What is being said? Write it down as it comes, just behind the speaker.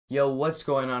Yo, what's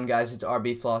going on, guys? It's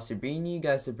RB Fiossy bringing you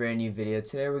guys a brand new video.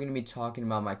 Today we're going to be talking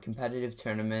about my competitive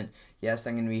tournament. Yes,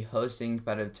 I'm going to be hosting a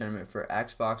competitive tournament for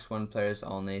Xbox One players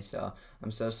only, so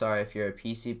I'm so sorry if you're a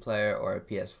PC player or a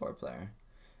PS4 player.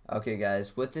 Okay,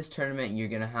 guys, with this tournament, you're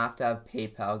going to have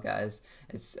PayPal, guys.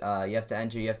 It's you have to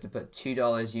enter, you have to put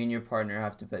 $2. You and your partner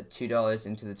have to put $2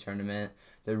 into the tournament.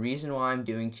 The reason why I'm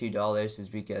doing $2 is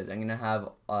because I'm going to have,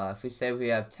 if we say we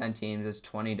have 10 teams, it's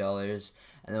 $20,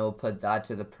 and then we'll put that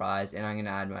to the prize, and I'm going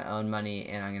to add my own money,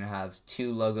 and I'm going to have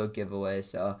 2 logo giveaways,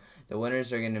 so the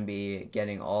winners are going to be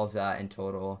getting all of that in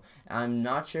total. I'm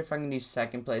not sure if I'm going to do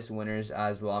second place winners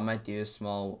as well. I might do a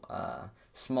small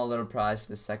little prize for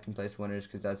the second place winners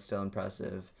because that's still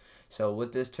impressive. So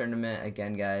with this tournament,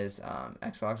 again, guys,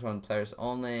 Xbox One players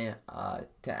only.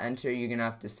 To enter, you're gonna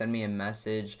have to send me a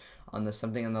message on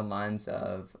something on the lines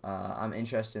of I'm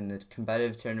interested in the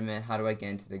competitive tournament. How do I get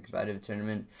into the competitive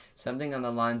tournament? Something on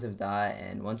the lines of that.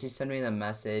 And once you send me the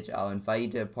message, I'll invite you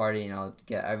to a party and I'll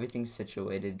get everything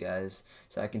situated, guys,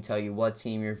 so I can tell you what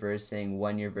team you're versing,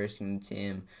 when you're versing the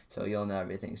team, so you'll know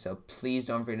everything. So please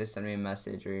don't forget to send me a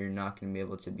message, or you're not gonna be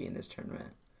able to be in this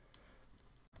tournament.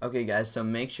 Okay, guys, so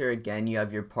make sure, again, you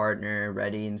have your partner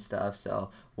ready and stuff. So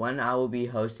when I will be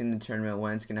hosting the tournament,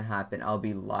 when it's going to happen, I'll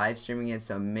be live streaming it.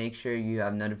 So make sure you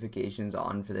have notifications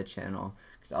on for the channel,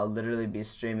 because I'll literally be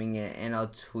streaming it and I'll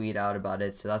tweet out about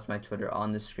it. So that's my Twitter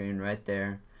on the screen right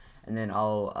there. And then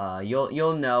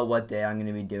you'll know what day I'm going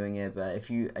to be doing it. But if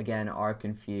you, again, are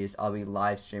confused, I'll be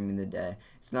live streaming the day.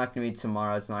 It's not going to be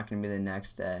tomorrow. It's not going to be the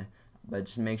next day. But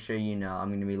just make sure you know I'm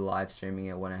going to be live streaming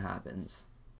it when it happens.